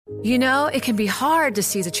You know, it can be hard to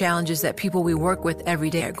see the challenges that people we work with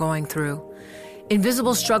every day are going through.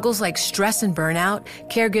 Invisible struggles like stress and burnout,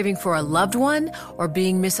 caregiving for a loved one, or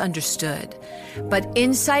being misunderstood. But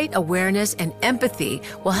insight, awareness, and empathy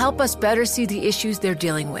will help us better see the issues they're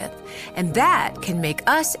dealing with. And that can make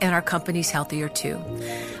us and our companies healthier too.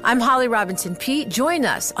 I'm Holly Robinson Peete. Join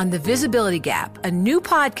us on The Visibility Gap, a new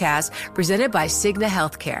podcast presented by Cigna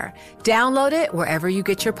Healthcare. Download it wherever you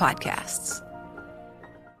get your podcasts.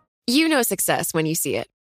 You know success when you see it.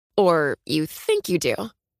 Or you think you do.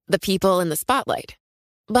 The people in the spotlight.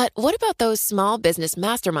 But what about those small business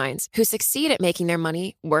masterminds who succeed at making their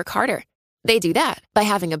money work harder? They do that by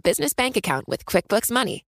having a business bank account with QuickBooks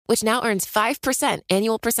Money, which now earns 5%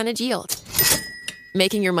 annual percentage yield.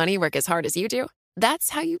 Making your money work as hard as you do?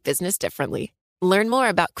 That's how you business differently. Learn more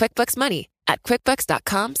about QuickBooks Money at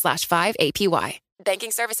quickbooks.com/5APY.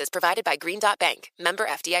 Banking services provided by Green Dot Bank. Member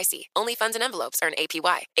FDIC. Only funds and envelopes earn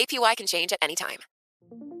APY. APY can change at any time.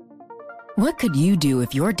 What could you do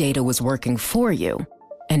if your data was working for you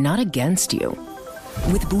and not against you?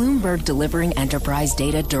 With Bloomberg delivering enterprise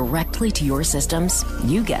data directly to your systems,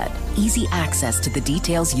 you get easy access to the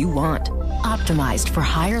details you want, optimized for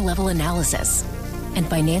higher-level analysis, and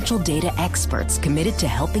financial data experts committed to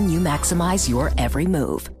helping you maximize your every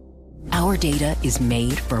move. Our data is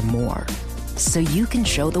made for more, so you can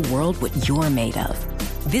show the world what you're made of.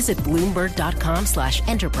 Visit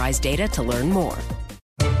Bloomberg.com/enterprise data to learn more.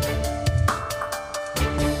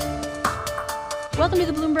 Welcome to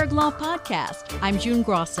the Bloomberg Law Podcast. I'm June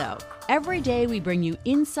Grosso. Every day we bring you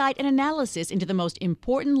insight and analysis into the most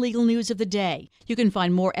important legal news of the day. You can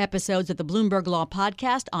find more episodes of the Bloomberg Law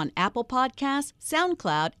Podcast on Apple Podcasts,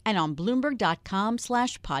 SoundCloud, and on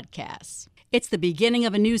Bloomberg.com/podcasts. It's the beginning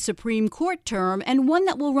of a new Supreme Court term, and one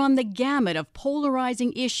that will run the gamut of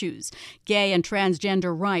polarizing issues: gay and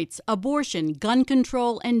transgender rights, abortion, gun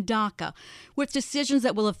control, and DACA, with decisions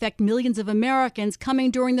that will affect millions of Americans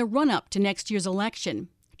coming during the run-up to next year's election.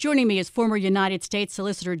 Joining me is former United States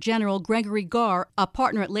Solicitor General Gregory Garr, a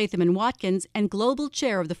partner at Latham & Watkins and global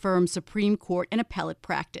chair of the firm's Supreme Court and appellate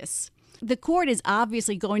practice. The court is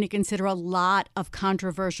obviously going to consider a lot of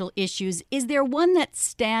controversial issues. Is there one that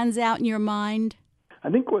stands out in your mind?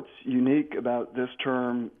 I think what's unique about this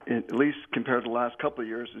term, at least compared to the last couple of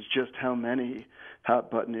years, is just how many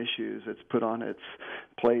hot-button issues it's put on its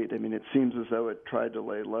plate. I mean, it seems as though it tried to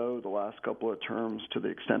lay low the last couple of terms to the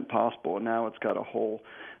extent possible, and now it's got a whole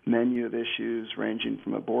menu of issues ranging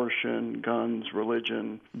from abortion, guns,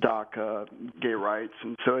 religion, DACA, gay rights.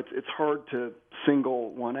 And so it's hard to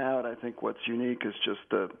single one out. I think what's unique is just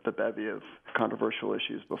the bevy of controversial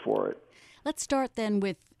issues before it. Let's start then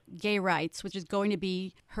with gay rights, which is going to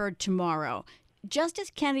be heard tomorrow. Justice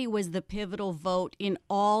Kennedy was the pivotal vote in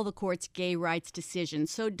all the court's gay rights decisions.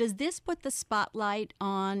 So does this put the spotlight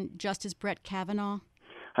on Justice Brett Kavanaugh?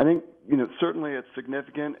 I think, certainly it's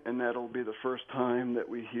significant, and that'll be the first time that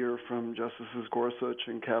we hear from Justices Gorsuch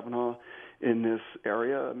and Kavanaugh in this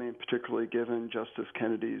area. I mean, particularly given Justice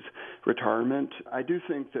Kennedy's retirement. I do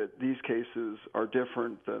think that these cases are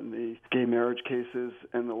different than the gay marriage cases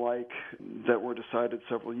and the like that were decided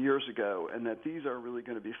several years ago, and that these are really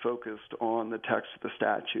going to be focused on the text of the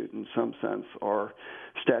statute. In some sense, are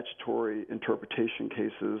statutory interpretation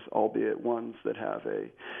cases, albeit ones that have a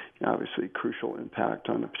obviously crucial impact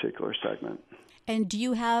on a particular segment. And do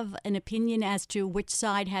you have an opinion as to which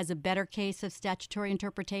side has a better case of statutory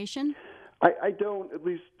interpretation? I don't, at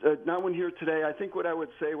least not one here today. I think what I would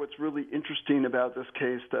say, what's really interesting about this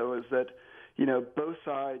case, though, is that both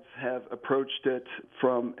sides have approached it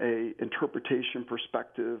from a interpretation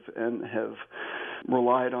perspective and have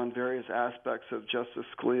relied on various aspects of Justice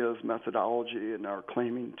Scalia's methodology and are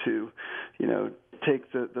claiming to,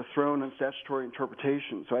 take the throne on statutory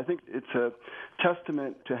interpretation. So I think it's a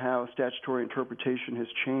testament to how statutory interpretation has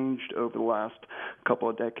changed over the last couple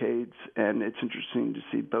of decades, and it's interesting to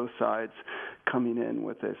see both sides coming in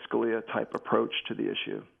with a Scalia-type approach to the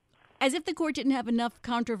issue. As if the court didn't have enough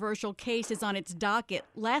controversial cases on its docket,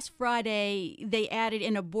 last Friday they added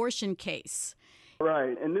an abortion case.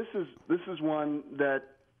 Right, and this is one that,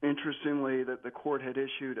 interestingly, that the court had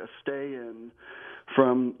issued a stay in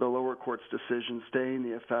from the lower court's decision, staying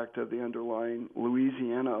the effect of the underlying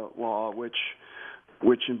Louisiana law, which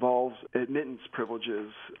involves admittance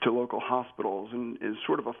privileges to local hospitals and is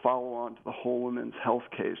sort of a follow-on to the Whole Women's Health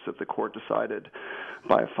case that the court decided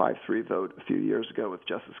by a 5-3 vote a few years ago with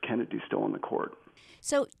Justice Kennedy still in the court.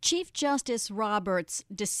 So Chief Justice Roberts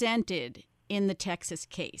dissented in the Texas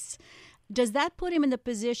case. Does that put him in the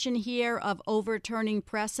position here of overturning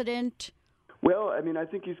precedent? Well, I mean, I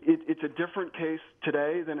think it's a different case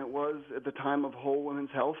today than it was at the time of Whole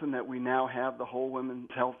Women's Health, and that we now have the Whole Women's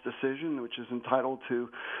Health decision, which is entitled to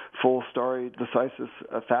full stare decisis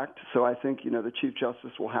effect. So I think, the Chief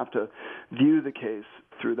Justice will have to view the case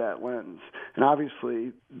through that lens. And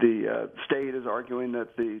obviously, the state is arguing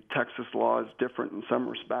that the Texas law is different in some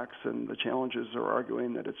respects, and the challenges are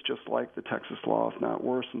arguing that it's just like the Texas law, if not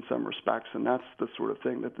worse in some respects. And that's the sort of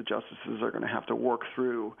thing that the justices are going to have to work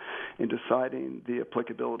through in deciding the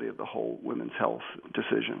applicability of the Whole Women's Health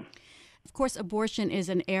decision. Of course, abortion is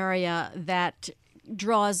an area that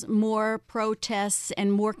draws more protests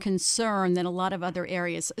and more concern than a lot of other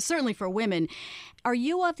areas, certainly for women. Are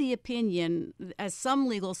you of the opinion, as some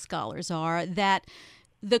legal scholars are, that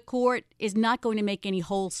the court is not going to make any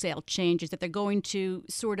wholesale changes, that they're going to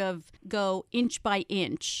sort of go inch by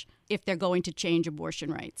inch if they're going to change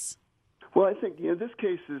abortion rights? Well, I think this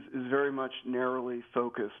case is very much narrowly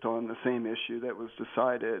focused on the same issue that was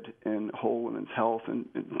decided in Whole Women's Health in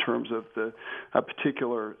terms of a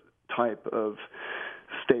particular type of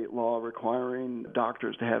state law requiring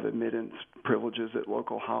doctors to have admittance privileges at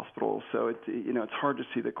local hospitals. So it's hard to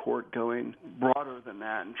see the court going broader than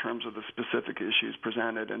that in terms of the specific issues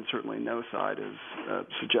presented, and certainly no side has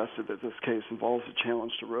suggested that this case involves a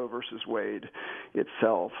challenge to Roe versus Wade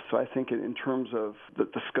itself. So I think in terms of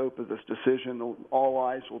the scope of this decision, all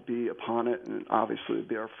eyes will be upon it, and obviously it would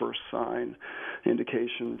be our first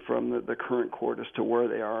indication from the current court as to where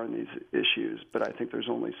they are in these issues. But I think there's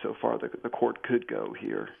only so far that the court could go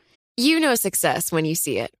here. You know success when you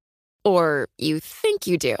see it. Or you think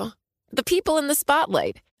you do. The people in the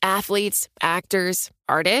spotlight. Athletes, actors,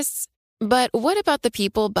 artists. But what about the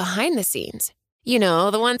people behind the scenes? You know,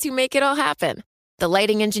 the ones who make it all happen. The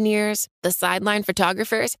lighting engineers, the sideline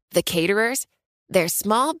photographers, the caterers. They're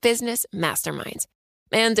small business masterminds.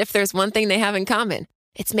 And if there's one thing they have in common,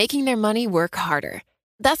 it's making their money work harder.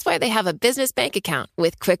 That's why they have a business bank account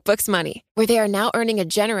with QuickBooks Money, where they are now earning a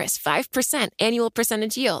generous 5% annual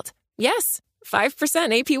percentage yield. Yes, 5%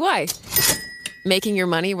 APY. Making your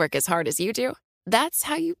money work as hard as you do? That's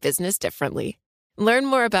how you business differently. Learn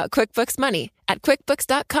more about QuickBooks Money at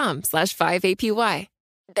quickbooks.com/5APY.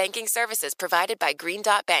 Banking services provided by Green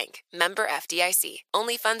Dot Bank, member FDIC.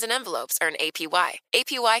 Only funds and envelopes earn APY.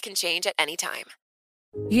 APY can change at any time.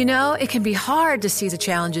 It can be hard to see the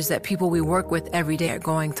challenges that people we work with every day are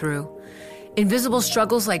going through. Invisible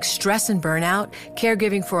struggles like stress and burnout,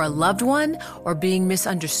 caregiving for a loved one, or being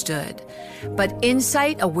misunderstood. But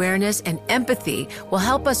insight, awareness, and empathy will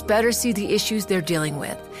help us better see the issues they're dealing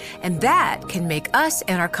with. And that can make us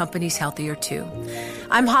and our companies healthier too.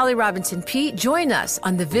 I'm Holly Robinson Peete. Join us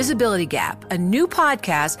on The Visibility Gap, a new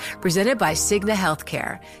podcast presented by Cigna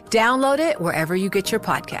Healthcare. Download it wherever you get your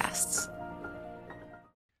podcasts.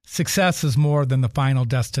 Success is more than the final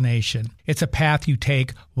destination. It's a path you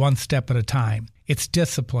take one step at a time. It's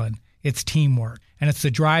discipline, it's teamwork, and it's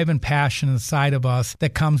the drive and passion inside of us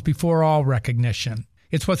that comes before all recognition.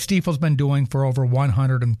 It's what Stifel's been doing for over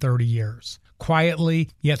 130 years. Quietly,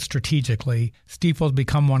 yet strategically, Stifel's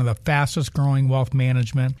become one of the fastest growing wealth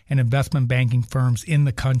management and investment banking firms in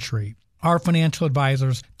the country. Our financial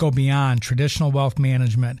advisors go beyond traditional wealth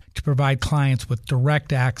management to provide clients with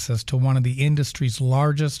direct access to one of the industry's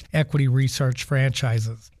largest equity research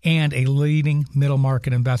franchises and a leading middle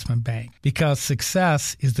market investment bank, because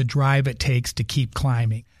success is the drive it takes to keep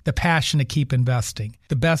climbing, the passion to keep investing,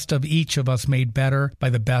 the best of each of us made better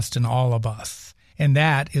by the best in all of us. And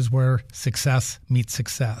that is where success meets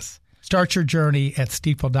success. Start your journey at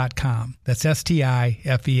Stifel.com. That's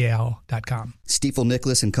STIFEL.com. Stifel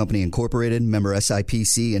Nicholas and Company Incorporated, member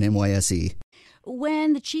SIPC and NYSE.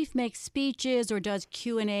 When the chief makes speeches or does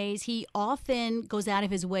Q&As, he often goes out of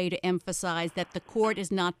his way to emphasize that the court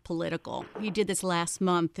is not political. He did this last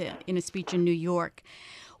month in a speech in New York.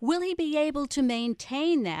 Will he be able to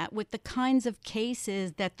maintain that with the kinds of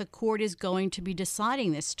cases that the court is going to be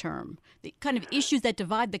deciding this term, the kind of issues that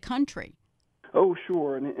divide the country? Oh,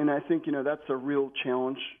 sure. And I think, that's a real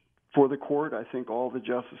challenge for the court. I think all the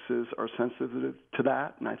justices are sensitive to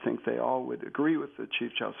that, and I think they all would agree with the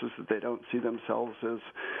Chief Justice that they don't see themselves as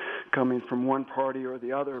coming from one party or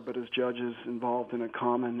the other, but as judges involved in a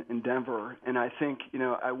common endeavor. And I think,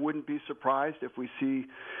 I wouldn't be surprised if we see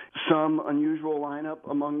some unusual lineup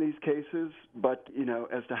among these cases, but,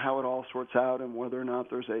 as to how it all sorts out and whether or not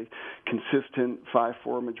there's a consistent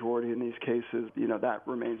 5-4 majority in these cases, that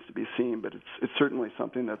remains to be seen, but it's certainly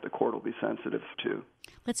something that the court will be sensitive to.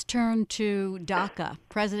 Let's turn to DACA,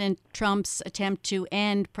 President Trump's attempt to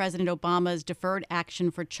end President Obama's Deferred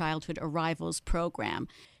Action for Childhood Arrivals program.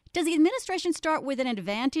 Does the administration start with an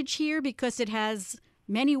advantage here because it has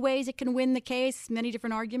many ways it can win the case, many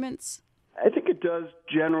different arguments? I think it it does,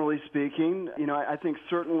 generally speaking. I think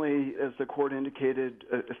certainly, as the court indicated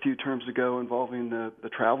a few terms ago involving the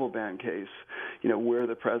travel ban case, where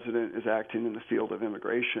the president is acting in the field of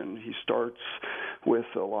immigration, he starts with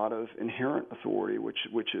a lot of inherent authority,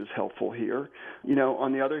 which is helpful here.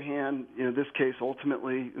 On the other hand, this case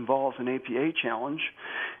ultimately involves an APA challenge,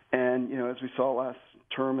 and as we saw last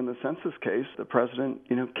term in the census case, the president,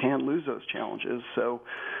 can lose those challenges. So,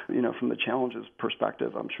 from the challenges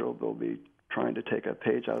perspective, I'm sure they'll be trying to take a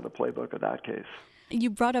page out of the playbook of that case. You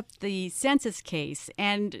brought up the census case,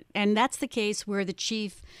 and that's the case where the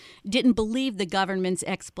chief didn't believe the government's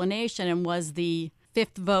explanation and was the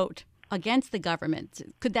fifth vote against the government.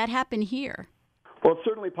 Could that happen here? Well, it's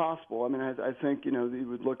certainly possible. I mean, I think, you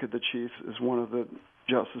would look at the chief as one of the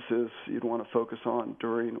justices you'd want to focus on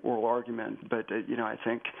during oral argument. But, I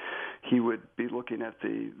think he would be looking at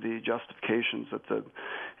the justifications that the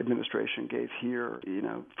administration gave here,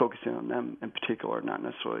 focusing on them in particular, not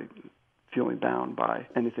necessarily feeling bound by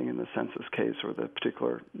anything in the census case or the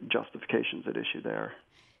particular justifications at issue there.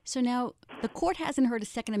 So now the court hasn't heard a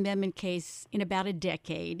Second Amendment case in about a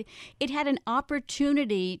decade. It had an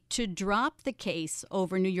opportunity to drop the case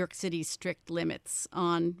over New York City's strict limits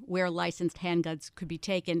on where licensed handguns could be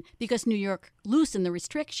taken because New York loosened the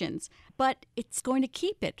restrictions. But it's going to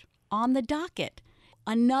keep it on the docket.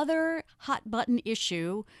 Another hot-button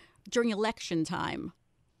issue during election time.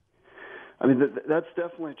 I mean, that's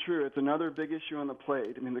definitely true. It's another big issue on the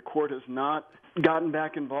plate. I mean, the court has not gotten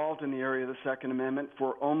back involved in the area of the Second Amendment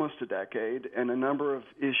for almost a decade, and a number of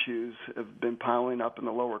issues have been piling up in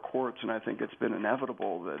the lower courts, and I think it's been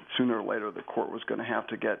inevitable that sooner or later the court was going to have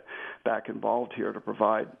to get back involved here to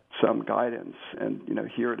provide some guidance. And,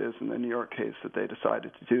 here it is in the New York case that they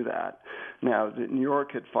decided to do that. Now, New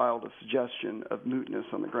York had filed a suggestion of mootness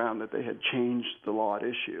on the ground that they had changed the law at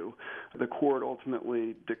issue. The court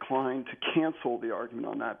ultimately declined to cancel the argument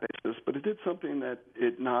on that basis, but it did something that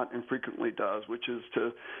it not infrequently does, which is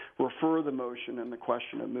to refer the motion and the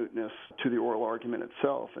question of mootness to the oral argument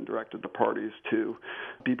itself and directed the parties to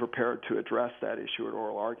be prepared to address that issue at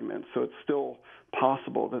oral argument. So it's still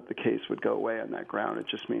possible that the case would go away on that ground. It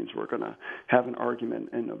just means we're going to have an argument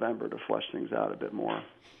in November to flesh things out a bit more.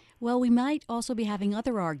 Well, we might also be having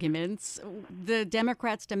other arguments. The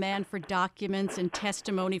Democrats' demand for documents and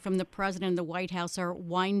testimony from the president and the White House are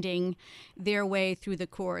winding their way through the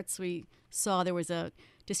courts. We saw there was a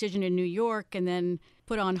decision in New York and then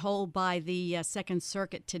put on hold by the Second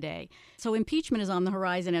Circuit today. So impeachment is on the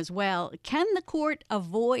horizon as well. Can the court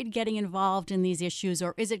avoid getting involved in these issues,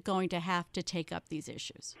 or is it going to have to take up these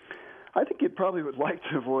issues? I think it probably would like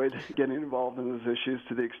to avoid getting involved in those issues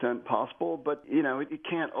to the extent possible, but, it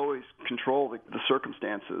can't always control the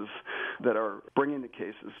circumstances that are bringing the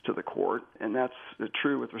cases to the court, and that's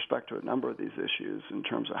true with respect to a number of these issues in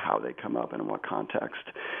terms of how they come up and in what context.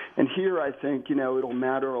 And here I think, it'll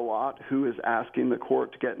matter a lot who is asking the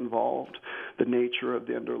court to get involved, the nature of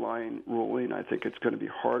the underlying ruling. I think it's going to be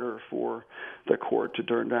harder for the court to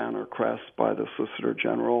turn down a request by the Solicitor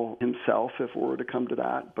General himself if it were to come to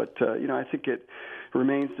that, but I think it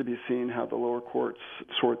remains to be seen how the lower courts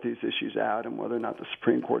sort these issues out and whether or not the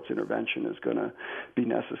Supreme Court's intervention is going to be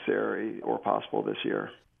necessary or possible this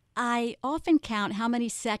year. I often count how many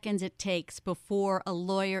seconds it takes before a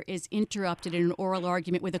lawyer is interrupted in an oral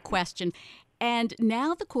argument with a question. And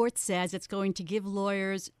now the court says it's going to give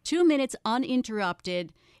lawyers 2 minutes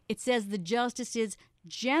uninterrupted. It says the justices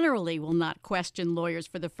generally will not question lawyers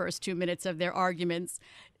for the first 2 minutes of their arguments.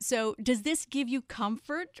 So does this give you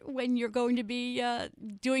comfort when you're going to be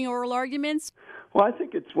doing oral arguments? Well, I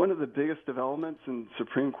think it's one of the biggest developments in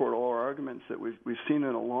Supreme Court oral arguments that we've seen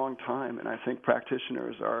in a long time, and I think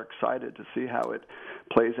practitioners are excited to see how it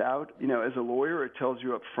plays out. As a lawyer, it tells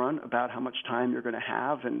you up front about how much time you're going to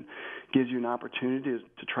have and gives you an opportunity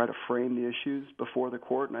to try to frame the issues before the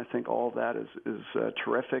court, and I think all of that is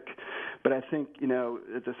terrific. But I think,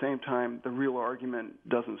 at the same time, the real argument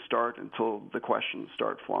doesn't start until the questions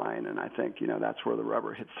start flying, and I think, that's where the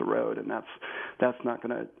rubber hits the road, and that's not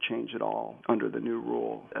going to change at all under the new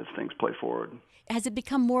rule as things play forward. Has it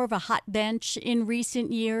become more of a hot bench in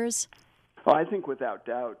recent years? Well, I think without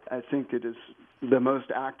doubt. I think it is the most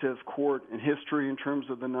active court in history in terms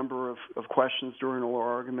of the number of questions during oral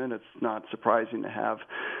argument. It's not surprising to have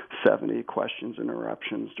 70 questions and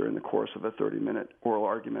interruptions during the course of a 30-minute oral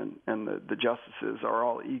argument, and the justices are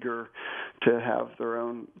all eager to have their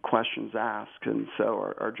own questions asked, and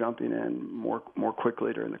so are jumping in more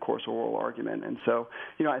quickly during the course of oral argument. And so,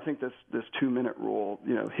 I think this 2-minute rule,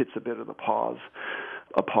 hits a bit of the pause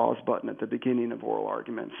a pause button at the beginning of oral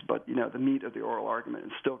arguments. But, the meat of the oral argument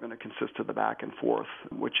is still going to consist of the back and forth,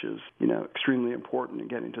 which is, extremely important in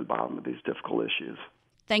getting to the bottom of these difficult issues.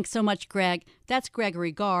 Thanks so much, Greg. That's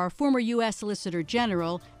Gregory Garr, former U.S. Solicitor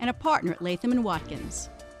General and a partner at Latham & Watkins.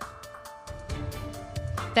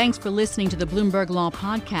 Thanks for listening to the Bloomberg Law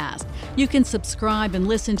Podcast. You can subscribe and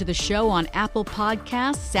listen to the show on Apple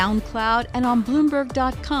Podcasts, SoundCloud, and on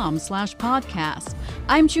Bloomberg.com/podcast.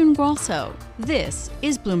 I'm June Grosso. This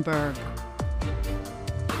is Bloomberg.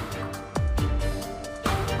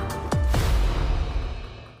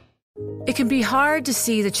 It can be hard to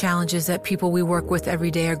see the challenges that people we work with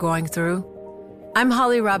every day are going through. I'm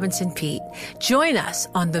Holly Robinson Peete. Join us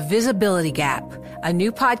on The Visibility Gap, a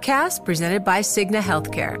new podcast presented by Cigna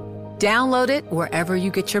Healthcare. Download it wherever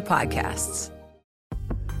you get your podcasts.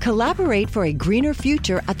 Collaborate for a greener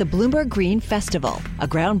future at the Bloomberg Green Festival, a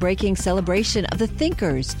groundbreaking celebration of the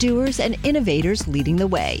thinkers, doers, and innovators leading the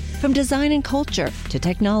way. From design and culture to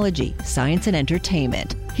technology, science, and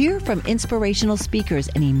entertainment. Hear from inspirational speakers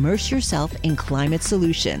and immerse yourself in climate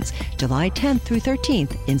solutions. July 10th through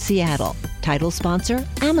 13th in Seattle. Title sponsor,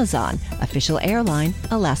 Amazon. Official airline,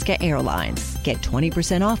 Alaska Airlines. Get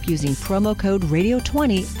 20% off using promo code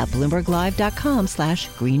radio20 at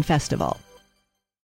BloombergLive.com/Green Festival.